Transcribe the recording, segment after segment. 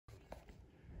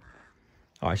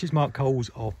Hi, this is Mark Coles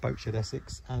of Boatshed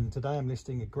Essex, and today I'm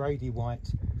listing a Grady white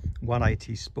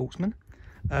 180 Sportsman.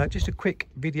 Just a quick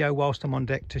video whilst I'm on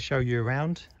deck to show you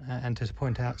around and to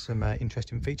point out some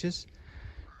interesting features.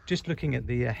 Just looking at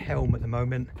the helm at the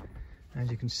moment, as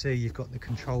you can see, you've got the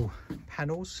control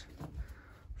panels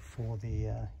for the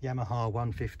Yamaha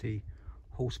 150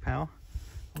 horsepower.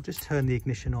 I'll just turn the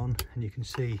ignition on and you can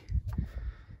see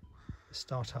the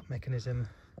startup mechanism,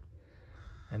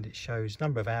 and it shows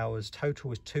number of hours. Total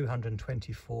was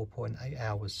 224.8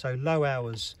 hours, so low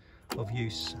hours of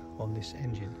use on this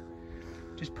engine.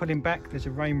 Just pulling back, there's a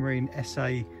Raymarine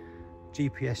SA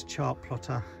GPS chart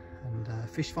plotter and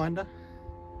fish finder.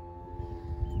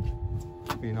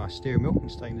 Really nice steering wheel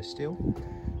and stainless steel.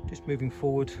 Just moving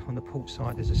forward, on the port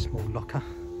side there's a small locker,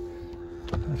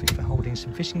 perfect for holding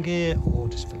some fishing gear or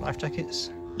just for life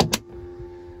jackets.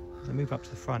 As I move up to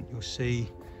the front, you'll see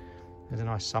there's a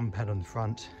nice sun pad on the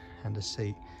front and a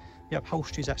seat. The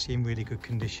upholstery is actually in really good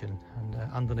condition, and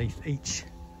underneath each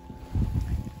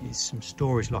is some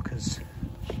storage lockers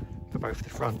for both the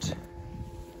front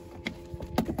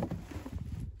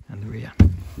and the rear.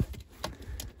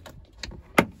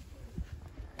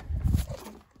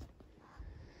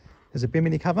 There's a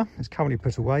bimini cover. It's currently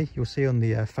put away. You'll see on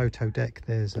the photo deck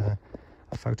there's a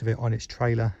photo of it on its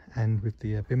trailer and with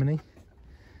the bimini.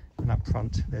 And up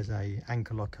front there's a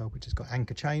anchor locker which has got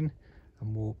anchor chain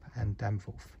and warp and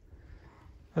Danforth.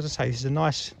 As I say, this is a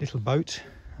nice little boat.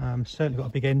 Certainly got a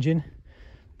big engine,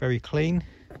 very clean,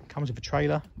 comes with a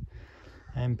trailer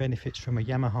and benefits from a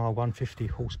Yamaha 150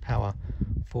 horsepower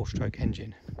 4-stroke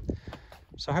engine.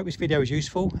 So I hope this video is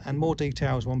useful, and more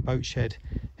details on Boatshed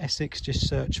Essex, just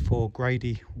search for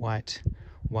Grady White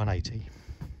 180.